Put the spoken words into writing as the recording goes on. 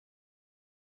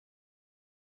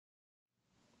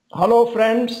Hello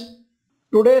friends,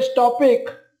 today's topic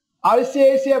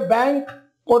ICICI Bank,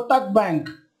 Kotak Bank,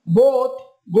 both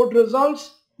good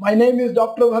results. My name is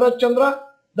Dr. Bharath Chandra.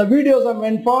 The videos are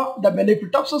meant for the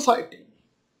benefit of society.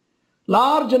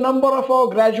 Large number of our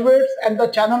graduates and the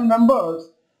channel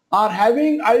members are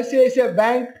having ICICI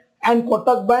Bank and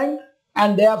Kotak Bank,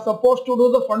 and they are supposed to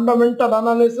do the fundamental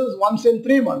analysis once in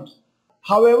 3 months.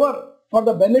 However, for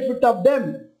the benefit of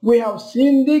them, we have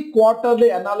seen the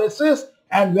quarterly analysis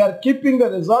and we are keeping the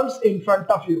results in front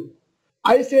of you.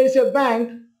 ICICI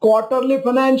Bank quarterly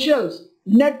financials,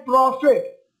 net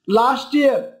profit last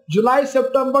year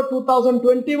July-September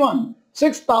 2021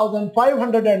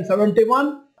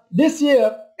 6,571, this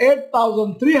year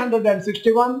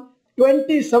 8,361,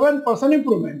 27%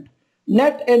 improvement.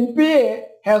 Net NPA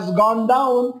has gone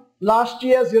down, last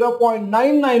year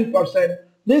 0.99%,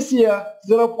 this year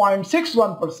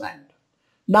 0.61%.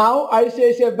 Now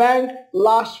ICICI Bank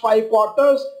last 5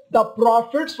 quarters, the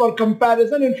profits for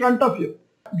comparison in front of you.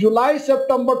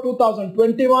 July-September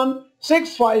 2021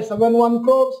 6571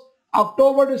 crores,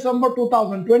 October-December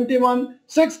 2021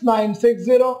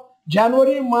 6960,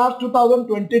 January-March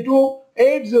 2022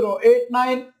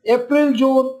 8089,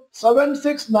 April-June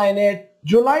 7698,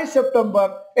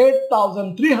 July-September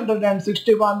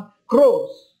 8361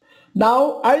 crores.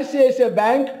 Now ICICI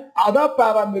Bank other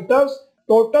parameters,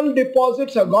 total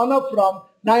deposits have gone up from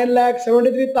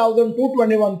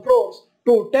 9,73,221 crores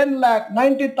to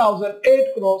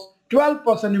 10,90,008 crores,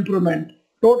 12% improvement.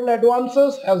 Total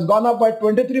advances has gone up by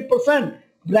 23%,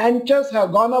 branches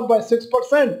have gone up by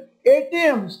 6%,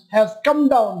 ATMs has come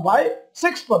down by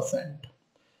 6%.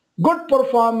 Good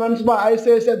performance by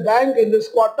ICICI Bank in this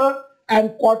quarter,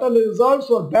 and quarterly results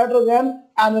were better than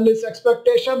analyst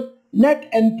expectation.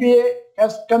 Net NPA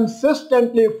has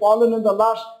consistently fallen in the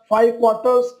last 5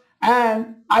 quarters,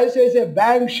 and ICICI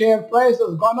Bank share price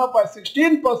has gone up by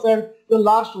 16% the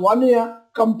last 1 year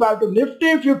compared to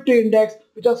Nifty 50 index,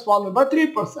 which has fallen by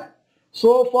 3%.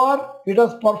 So far, it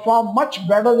has performed much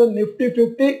better than Nifty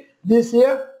 50 this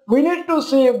year. We need to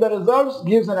see if the results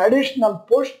gives an additional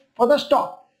push for the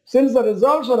stock. Since the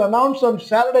results were announced on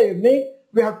Saturday evening,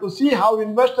 we have to see how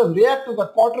investors react to the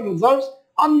quarter results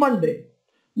on Monday.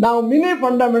 Now, mini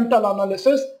fundamental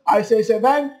analysis, ICICI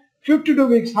Bank 52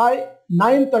 weeks high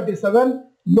 937,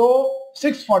 low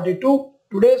 642,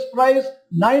 today's price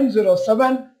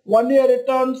 907, 1 year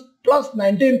returns plus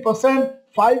 19%,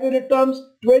 5 year returns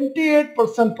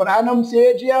 28% per annum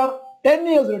CAGR, 10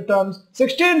 years returns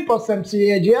 16%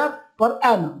 CAGR per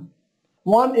annum.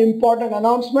 One important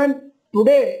announcement,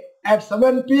 today at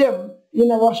 7 p.m.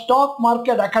 in our Stock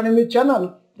Market Academy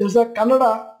channel, there is a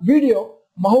Kannada video,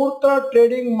 Mahurta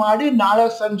trading ಮಾಡಿ ನಾಳೆ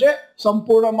ಸಂಜೆ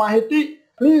ಸಂಪೂರ್ಣ ಮಾಹಿತಿ.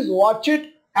 Please watch it,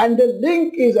 and the link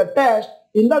is attached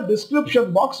in the description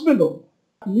box below.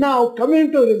 Now coming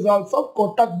to results of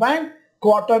Kotak Bank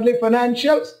quarterly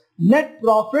financials, net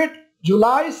profit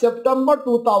July-September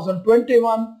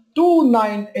 2021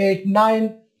 2989,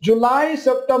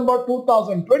 July-September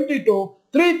 2022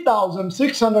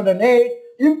 3608,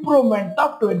 improvement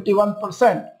of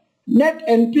 21%. Net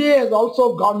NPA has also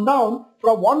gone down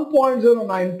from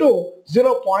 1.09 to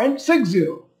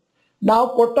 0.60. Now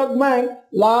Kotak Bank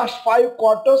last 5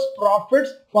 quarters profits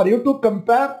for you to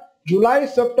compare.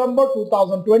 July-September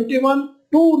 2021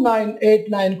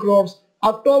 2989 crores,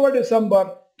 October-December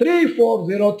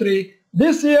 3403,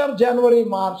 this year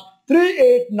January-March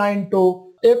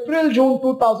 3892, April-June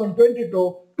 2022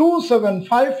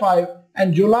 2755, and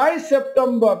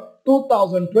July-September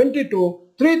 2022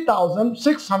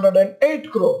 3608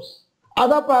 crores.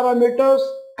 Other parameters,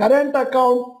 current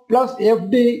account plus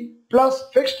FD plus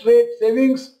fixed rate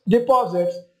savings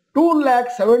deposits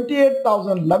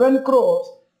 2,78,011 crores,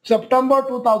 September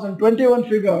 2021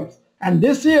 figures, and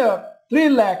this year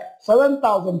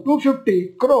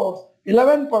 3,07,250 crores,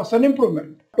 11%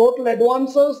 improvement. Total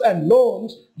advances and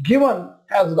loans given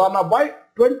has gone up by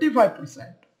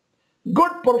 25%.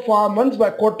 Good performance by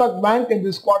Kotak Bank in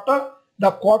this quarter.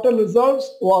 The quarter results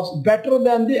was better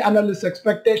than the analyst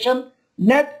expectation.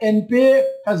 Net NPA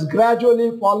has gradually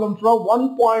fallen from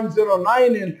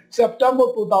 1.09 in September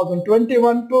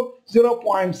 2021 to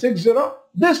 0.60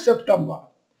 this September.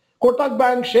 Kotak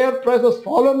Bank share price has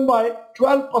fallen by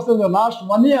 12% in the last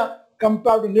 1 year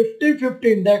compared to Nifty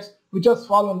 50 index, which has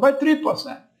fallen by 3%.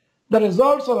 The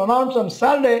results are announced on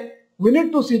Saturday. We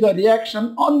need to see the reaction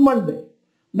on Monday.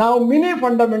 Now mini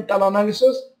fundamental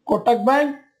analysis, Kotak Bank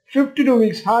 52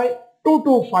 weeks high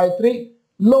 2253,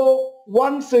 low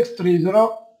 1630,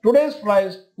 today's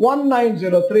price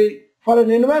 1903. For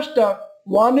an investor,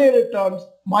 1 year returns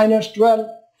minus 12,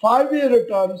 5 year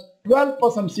returns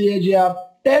 12% CAGR,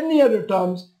 10 year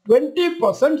returns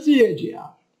 20% CAGR.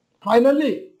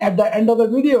 Finally, at the end of the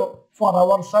video, for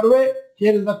our survey,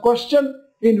 here is the question: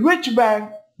 in which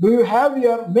bank do you have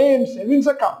your main savings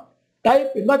account?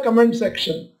 Type in the comment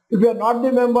section. If you are not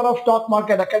the member of Stock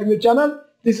Market Academy channel,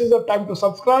 this is the time to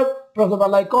subscribe, press the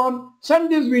bell icon,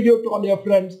 send this video to all your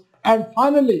friends, and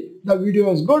finally, the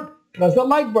video is good, press the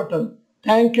like button.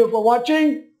 Thank you for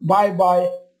watching. Bye bye.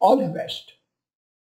 All the best.